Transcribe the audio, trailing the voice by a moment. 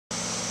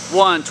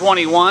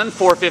121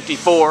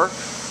 454.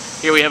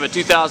 Here we have a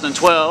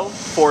 2012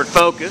 Ford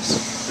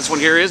Focus. This one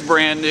here is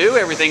brand new.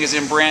 Everything is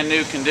in brand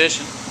new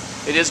condition.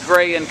 It is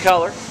gray in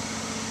color.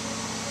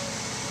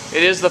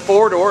 It is the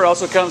 4-door. It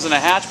also comes in a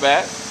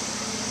hatchback.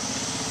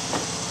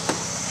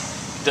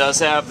 It does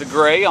have the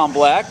gray on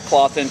black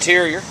cloth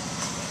interior.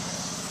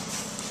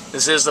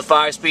 This is the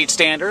 5-speed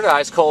standard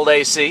ice cold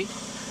AC,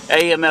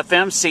 AM,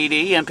 FM,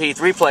 CD,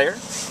 MP3 player,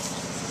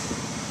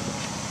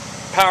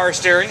 power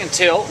steering and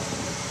tilt,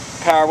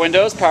 power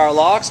windows, power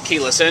locks,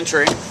 keyless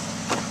entry.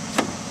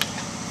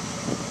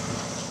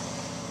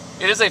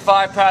 It is a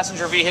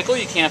 5-passenger vehicle.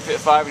 You can fit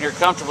 5 in here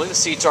comfortably. The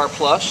seats are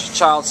plush,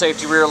 child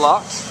safety rear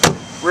locks,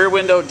 rear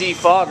window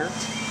defogger.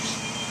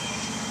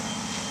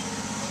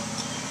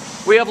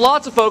 We have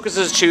lots of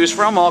Focuses to choose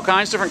from, all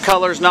kinds of different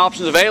colors and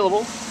options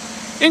available,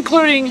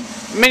 including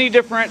many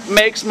different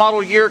makes,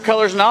 model, year,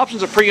 colors, and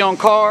options of pre-owned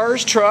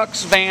cars,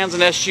 trucks, vans,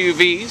 and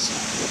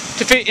SUVs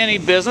to fit any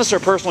business or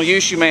personal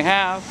use you may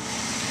have.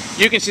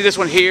 You can see this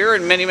one here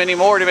and many, many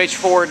more at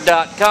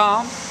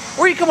mhford.com,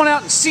 or you come on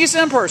out and see us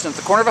in person at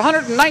the corner of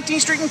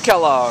 119th Street in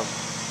Kellogg.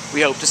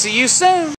 We hope to see you soon.